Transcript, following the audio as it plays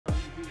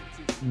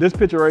This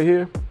picture right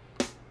here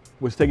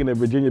was taken at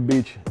Virginia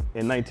Beach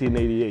in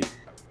 1988.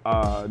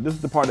 This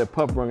is the part that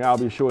Puff brought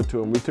Albie Shore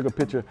to him. We took a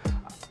picture.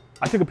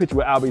 I took a picture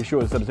with Albie Shore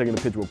instead of taking a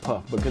picture with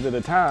Puff, because at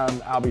the time,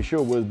 Albie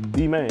Shore was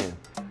the man.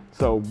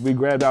 So we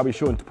grabbed Albie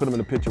Shore and put him in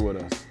a picture with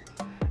us.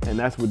 And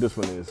that's what this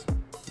one is.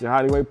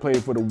 Jahadi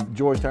played for the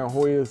Georgetown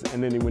Hoyas,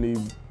 and then when he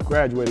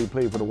graduated, he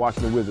played for the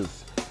Washington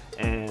Wizards.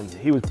 And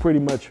he was pretty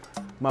much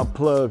my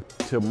plug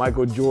to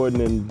Michael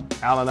Jordan and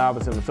Allen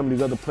Iverson and some of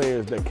these other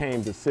players that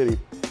came to the city.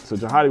 So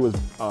Jahadi was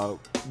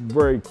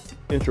very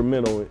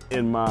instrumental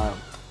in my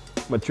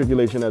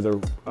matriculation as a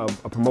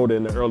promoter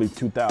in the early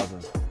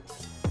 2000s.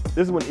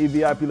 This is when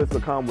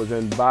EVIPlist.com was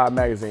in Vibe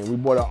magazine. We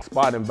bought a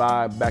spot in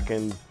Vibe back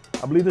in,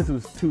 I believe this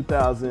was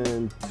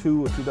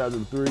 2002 or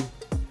 2003.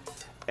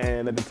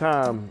 And at the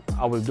time,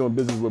 I was doing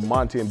business with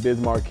Monty and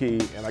Biz Marquee,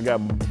 and I got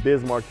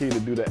Biz Marquee to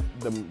do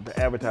the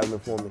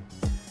advertisement for me.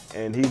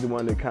 And he's the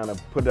one that kind of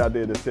put it out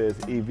there that says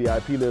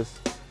EVIP list.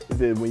 He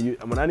said,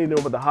 when I need to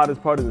know about the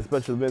hottest parties and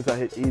special events, I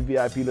hit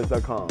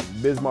EVIPlist.com.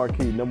 Biz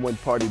Marquee,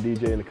 #1 party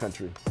DJ in the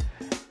country.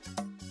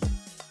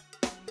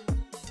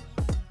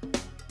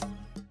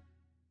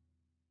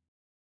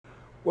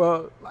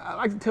 Well, I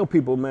like to tell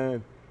people,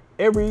 man,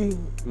 every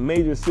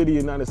major city in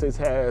the United States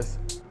has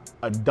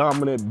a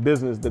dominant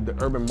business that the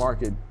urban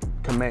market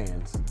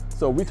commands.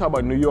 So we talk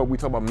about New York, we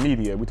talk about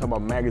media, we talk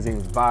about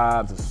magazines,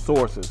 vibes, and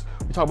sources.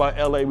 We talk about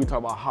LA, we talk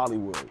about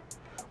Hollywood.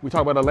 We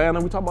talk about Atlanta,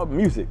 we talk about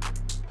music.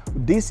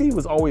 DC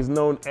was always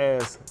known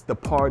as the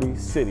party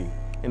city.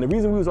 And the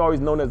reason we was always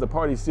known as the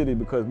party city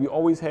because we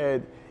always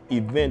had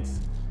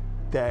events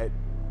that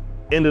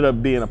ended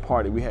up being a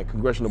party. We had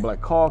Congressional Black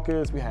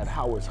Caucus, we had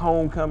Howard's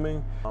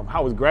Homecoming.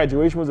 Howard's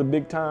graduation was a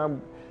big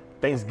time.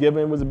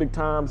 Thanksgiving was a big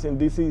time in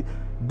DC.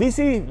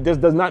 DC just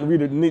does not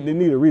need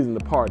a reason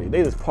to party.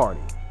 They just party.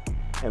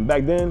 And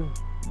back then,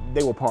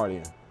 they were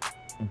partying.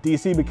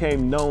 DC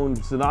became known,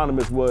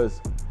 synonymous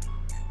was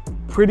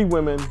pretty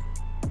women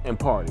and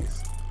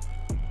parties.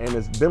 And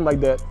it's been like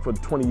that for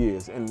 20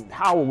 years. And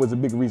Howard was a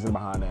big reason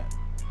behind that.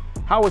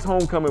 Howard's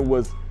Homecoming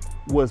was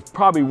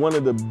probably one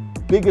of the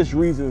biggest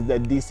reasons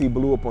that DC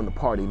blew up on the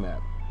party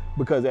map.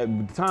 Because at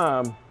the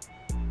time,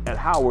 at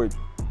Howard,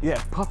 you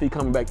had Puffy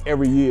coming back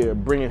every year,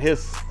 bringing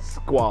his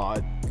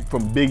squad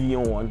from Biggie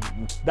on.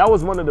 That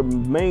was one of the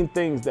main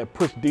things that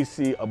pushed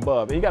DC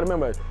above. And you gotta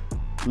remember,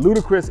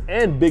 Lucrative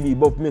and Biggie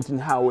both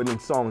mentioned Howard in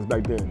songs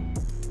back then.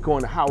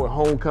 Going to Howard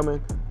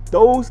Homecoming.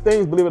 Those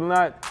things, believe it or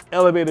not,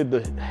 elevated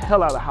the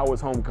hell out of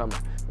Howard's Homecoming.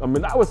 I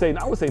mean, I would say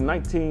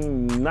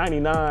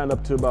 1999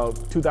 up to about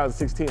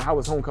 2016,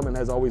 Howard's Homecoming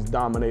has always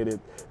dominated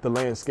the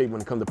landscape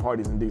when it comes to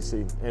parties in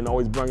DC and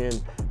always bring in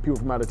people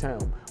from out of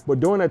town. But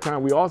during that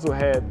time, we also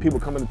had people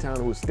coming to town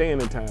who were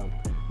staying in town.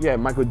 You had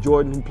Michael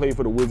Jordan, who played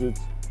for the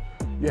Wizards.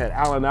 You had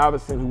Allen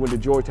Iverson, who went to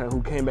Georgetown,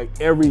 who came back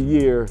every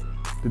year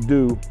to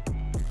do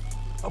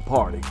a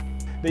party.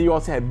 Then you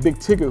also had Big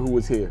Tigger, who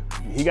was here.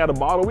 He got a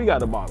bottle, we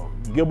got a bottle.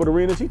 Gilbert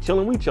Arenas, he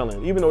chilling, we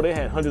chilling. Even though they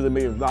had hundreds of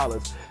millions of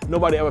dollars,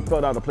 nobody ever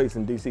felt out of place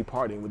in DC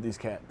partying with these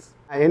cats.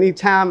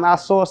 Anytime I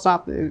saw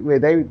something where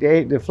they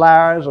the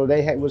flyers or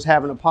they was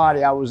having a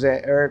party, I was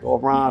at Eric or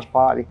Ron's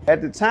party.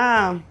 At the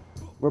time,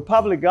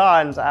 Republic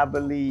Gardens, I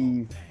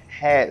believe,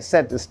 had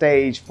set the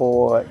stage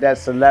for that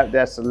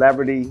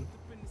celebrity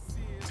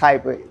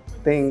type of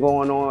thing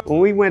going on.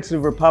 When we went to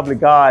Republic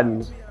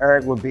Gardens,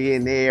 Eric would be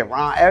in there,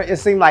 Ron, it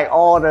seemed like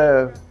all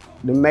the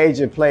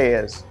major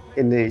players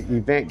in the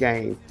event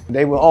game,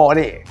 they were all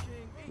there.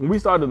 When we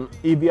started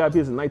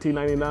EVIPs in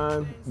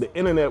 1999, the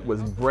internet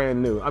was brand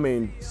new. I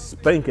mean,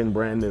 spanking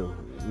brand new.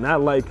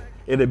 Not like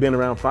it had been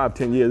around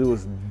 5-10 years, it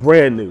was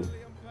brand new.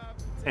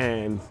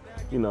 And,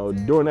 you know,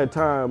 during that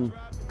time,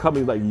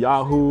 companies like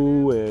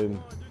Yahoo and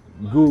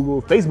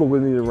Google, Facebook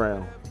wasn't even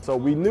around. So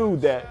we knew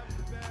that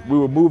we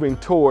were moving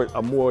toward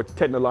a more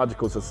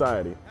technological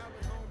society.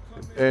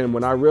 And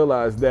when I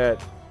realized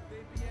that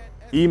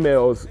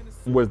emails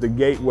was the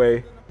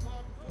gateway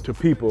to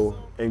people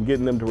and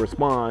getting them to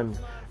respond,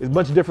 is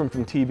much different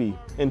from TV.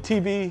 And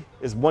TV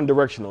is one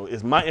directional.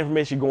 It's my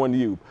information going to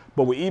you.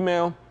 But with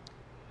email,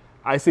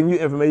 I send you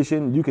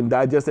information, you can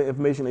digest that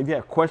information. If you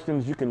have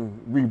questions, you can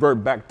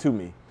revert back to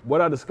me. What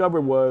I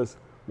discovered was,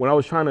 when I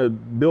was trying to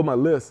build my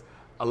list,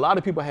 a lot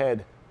of people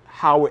had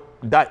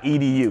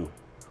howard.edu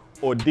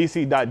or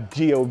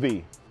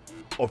dc.gov,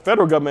 or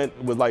federal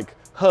government was like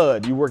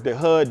HUD, you worked at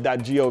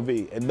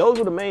HUD.gov. And those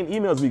were the main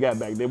emails we got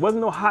back. There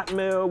wasn't no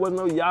Hotmail, wasn't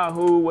no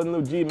Yahoo, wasn't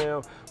no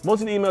Gmail. Most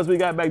of the emails we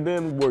got back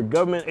then were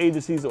government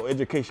agencies or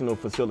educational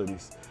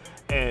facilities.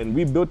 And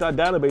we built our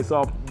database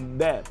off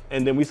that.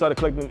 And then we started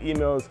collecting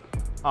emails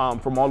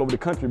from all over the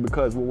country,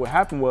 because what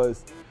happened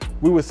was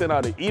we would send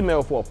out an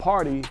email for a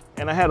party,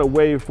 and I had a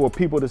way for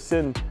people to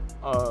send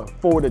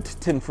forward it to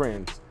 10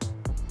 friends.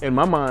 In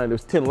my mind,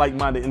 there's 10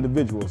 like-minded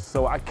individuals.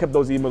 So I kept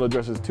those email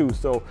addresses too.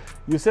 So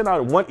you send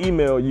out one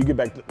email, you get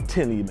back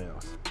 10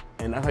 emails.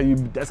 And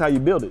that's how you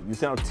build it. You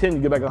send out 10,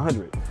 you get back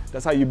 100.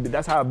 That's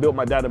how I built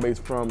my database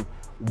from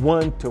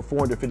 1 to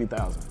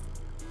 450,000.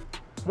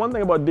 One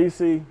thing about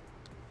DC,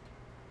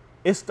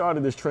 it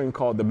started this trend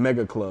called the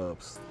mega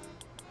clubs.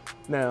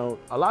 Now,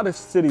 a lot of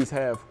cities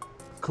have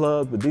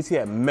clubs, but DC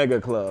had mega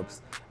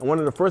clubs. And one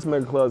of the first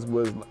mega clubs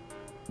was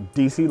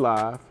DC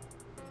Live.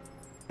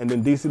 And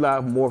then DC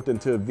Live morphed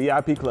into a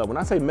VIP club. When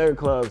I say mega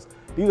clubs,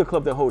 these are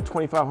clubs that hold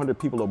 2,500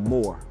 people or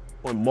more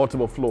on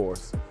multiple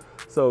floors.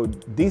 So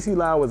DC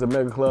Live was a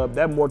mega club,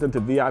 that morphed into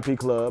VIP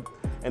club.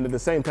 And at the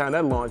same time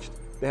that launched,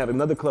 they had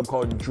another club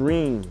called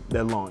Dream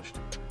that launched.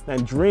 Now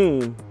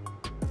Dream,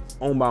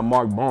 owned by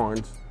Mark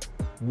Barnes,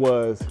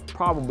 was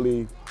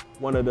probably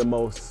one of the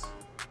most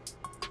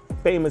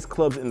famous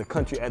clubs in the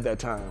country at that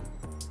time.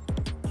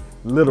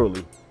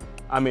 Literally.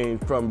 I mean,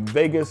 from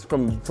Vegas,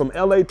 from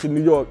LA to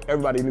New York,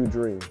 everybody knew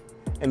Dream.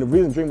 And the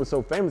reason Dream was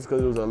so famous is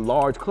because it was a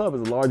large club, it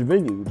was a large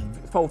venue.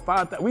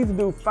 We used to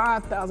do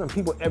 5,000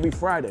 people every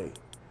Friday.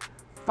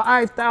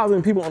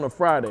 5,000 people on a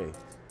Friday.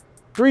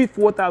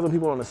 4,000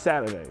 people on a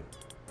Saturday.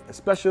 And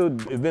special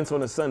events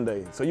on a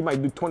Sunday. So you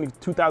might do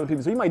 22,000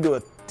 people. So you might do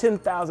a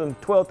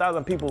 10,000,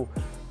 12,000 people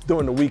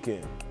during the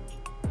weekend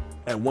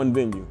at one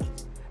venue.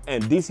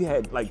 And DC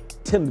had like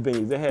 10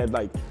 venues. They had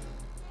like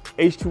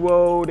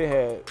H2O, they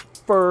had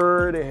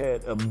Fur, they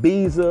had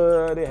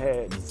Ibiza, they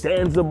had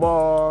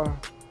Zanzibar,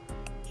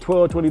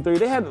 1223.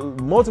 They had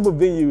multiple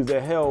venues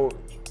that held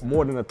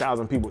more than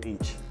 1,000 people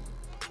each.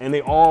 And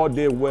they all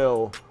did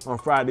well on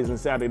Fridays and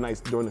Saturday nights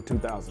during the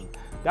 2000s.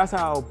 That's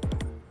how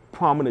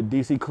prominent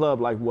DC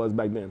club life was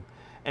back then.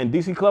 And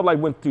DC club life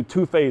went through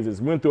two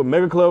phases. Went through a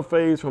mega club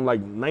phase from like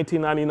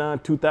 1999,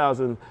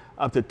 2000,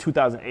 up to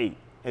 2008.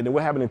 And then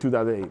what happened in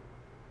 2008?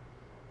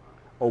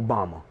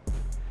 Obama.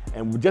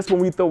 And just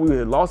when we thought we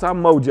had lost our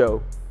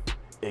mojo,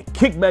 it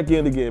kicked back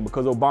in again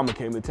because Obama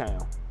came to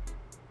town.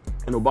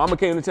 And Obama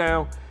came to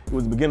town, it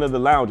was the beginning of the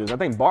lounges. I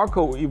think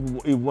Barcode,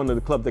 even one of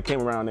the clubs that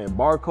came around there.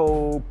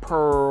 Barcode,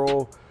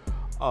 Pearl,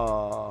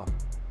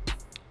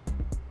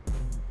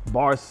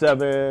 Bar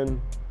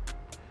 7.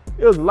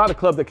 There was a lot of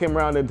clubs that came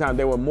around at the time.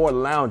 They were more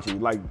loungy,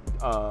 like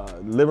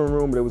Living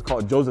Room, but it was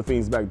called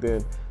Josephine's back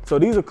then. So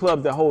these are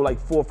clubs that hold like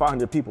 400 or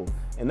 500 people.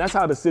 And that's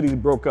how the city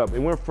broke up. It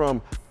went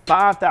from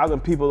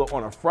 5,000 people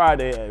on a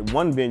Friday at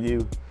one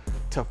venue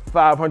to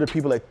 500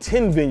 people at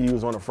 10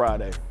 venues on a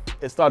Friday.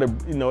 It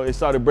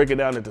started breaking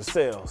down into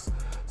sales.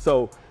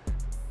 So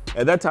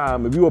at that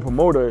time, if you were a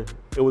promoter,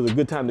 it was a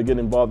good time to get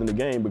involved in the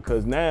game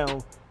because now,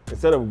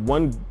 instead of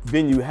one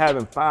venue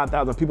having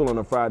 5,000 people on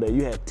a Friday,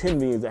 you had 10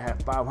 venues that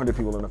had 500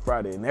 people on a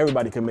Friday, and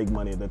everybody could make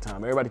money at that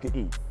time. Everybody could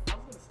eat.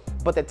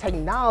 But the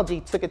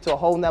technology took it to a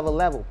whole nother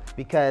level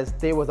because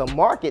there was a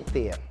market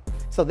there.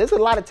 So there's a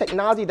lot of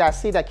technology that I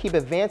see that keep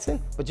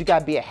advancing, but you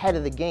gotta be ahead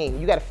of the game.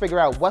 You gotta figure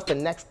out what's the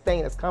next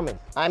thing that's coming.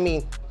 I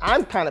mean,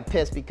 I'm kind of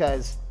pissed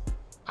because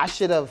I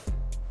should have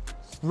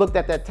looked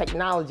at that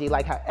technology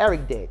like how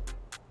Eric did.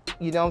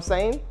 You know what I'm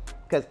saying?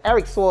 Because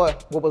Eric saw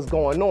what was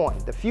going on,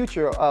 the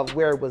future of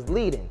where it was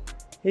leading.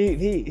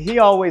 He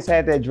always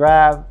had that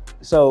drive.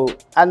 So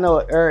I know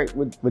Eric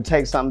would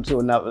take something to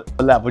another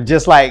level,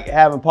 just like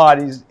having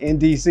parties in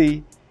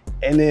DC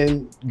and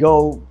then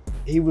go.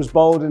 He was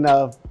bold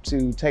enough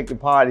to take the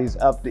parties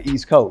up the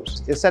East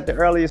Coast. It's at the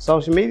earliest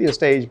social media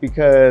stage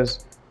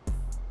because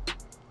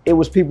it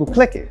was people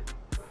clicking.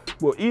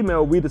 Well,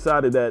 email, we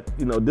decided that,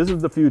 this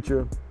is the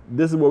future,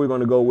 this is where we're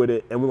gonna go with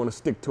it, and we're gonna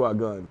stick to our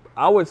guns.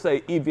 I would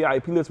say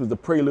EVIP list was the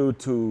prelude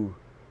to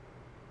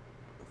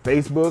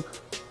Facebook,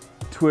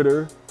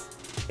 Twitter,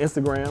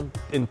 Instagram.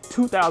 In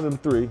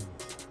 2003,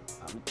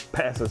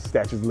 past the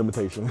statute of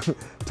limitation,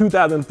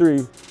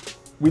 2003,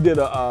 we did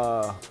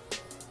a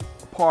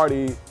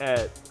party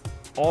at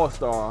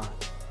All-Star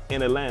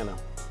in Atlanta.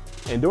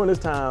 And during this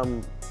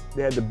time,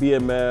 they had the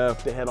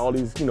BMF, they had all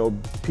these,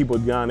 people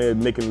down there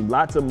making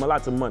lots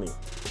of money.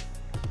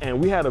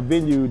 And we had a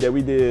venue that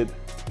we did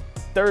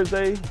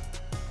Thursday,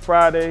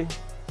 Friday,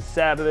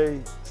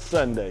 Saturday,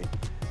 Sunday,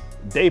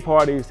 day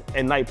parties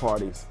and night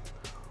parties.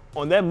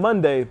 On that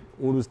Monday,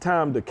 when it was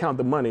time to count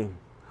the money,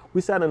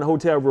 we sat in the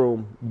hotel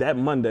room that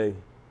Monday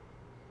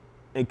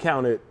and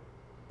counted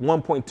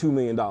 $1.2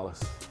 million.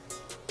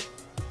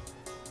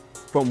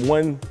 From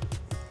one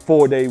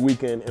 4-day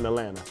weekend in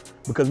Atlanta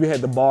because we had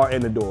the bar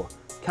and the door.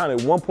 Counted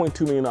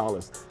 $1.2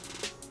 million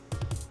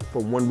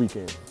for one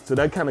weekend. So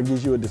that kind of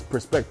gives you a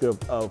perspective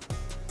of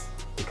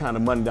the kind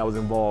of money that was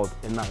involved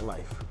in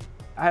nightlife.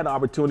 I had the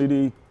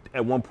opportunity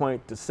at one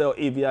point to sell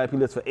EVIP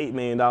lists for $8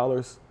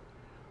 million,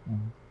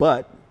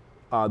 but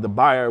the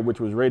buyer, which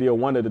was Radio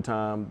 1 at the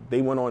time,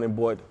 they went on and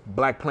bought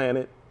Black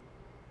Planet,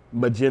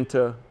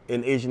 Magenta,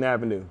 and Asian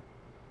Avenue,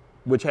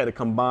 which had a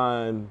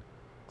combined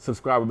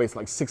subscriber base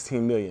like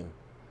 16 million.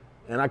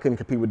 And I couldn't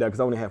compete with that because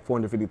I only had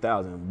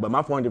 450,000. But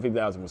my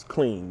 450,000 was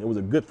clean. It was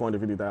a good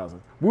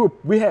 450,000.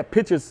 We had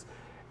pictures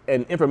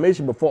and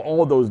information before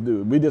all those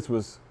dudes. We just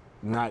was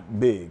not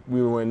big.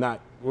 We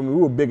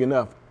were big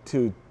enough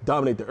to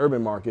dominate the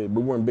urban market,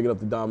 but we weren't big enough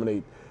to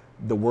dominate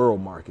the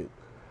world market.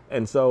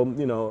 And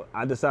so,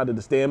 I decided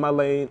to stay in my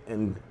lane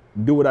and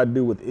do what I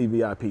do with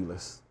EVIP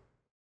lists.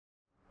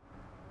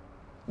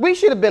 We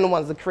should have been the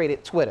ones that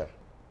created Twitter.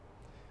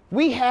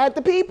 We had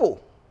the people.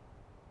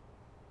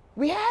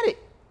 We had it.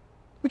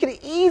 We could have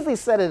easily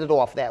set it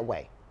off that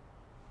way.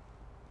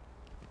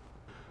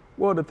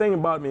 Well, the thing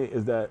about me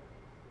is that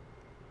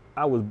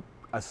I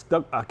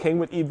came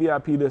with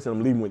EVIP list and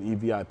I'm leaving with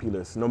EVIP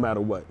list no matter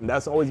what. And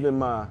that's always been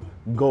my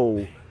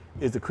goal,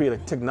 is to create a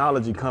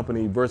technology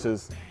company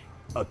versus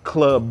a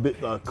club,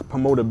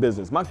 promoter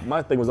business.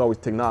 My thing was always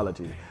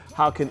technology.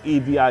 How can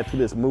EVIP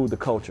list move the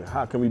culture?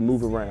 How can we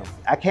move around?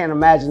 I can't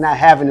imagine not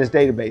having this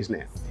database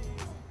now.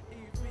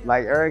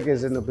 Like Eric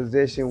is in a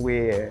position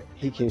where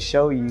he can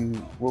show you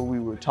what we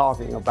were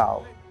talking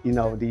about, you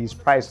know, these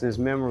priceless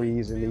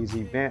memories and these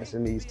events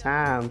and these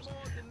times.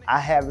 I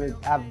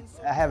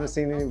haven't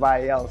seen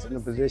anybody else in a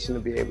position to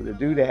be able to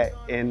do that.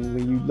 And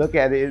when you look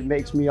at it, it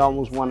makes me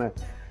almost want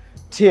to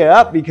tear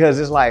up, because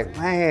it's like,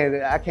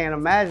 man, I can't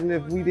imagine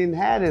if we didn't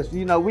have this.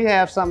 You know, we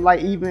have something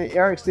like, even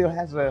Eric still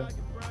has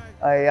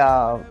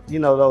you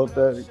know,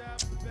 the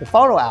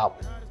photo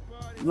album.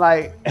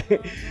 Like,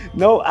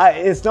 no,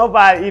 it's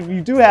nobody. If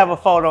you do have a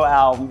photo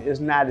album, it's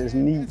not as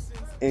neat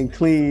and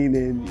clean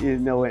and, you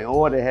know, in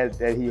order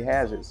that he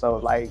has it. So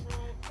like,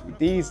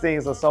 these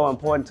things are so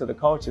important to the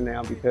culture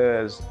now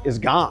because it's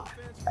gone.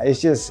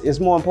 It's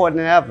more important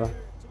than ever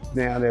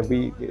now that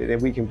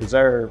we can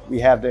preserve. We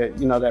have that,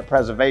 you know, that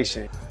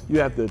preservation. You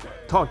have to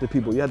talk to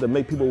people. You have to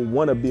make people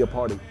want to be a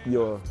part of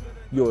your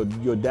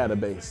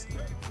database.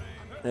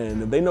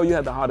 And if they know you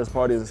have the hottest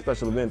parties and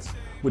special events,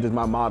 which is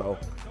my motto,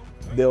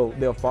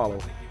 they'll follow.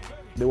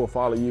 They will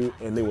follow you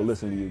and they will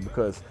listen to you,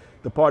 because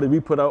the parties we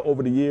put out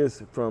over the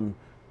years, from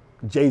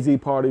Jay-Z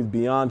parties,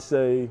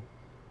 Beyonce,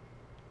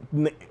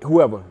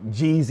 whoever,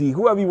 Jeezy,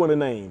 whoever you want to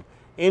name,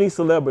 any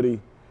celebrity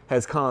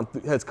has come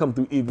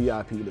through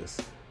EVIP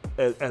list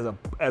as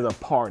a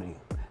party,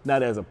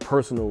 not as a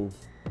personal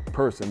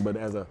person, but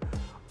as a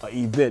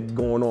event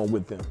going on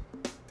with them.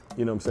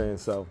 You know what I'm saying?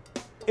 So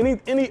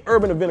any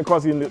urban event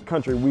across the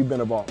country, we've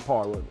been a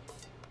part with.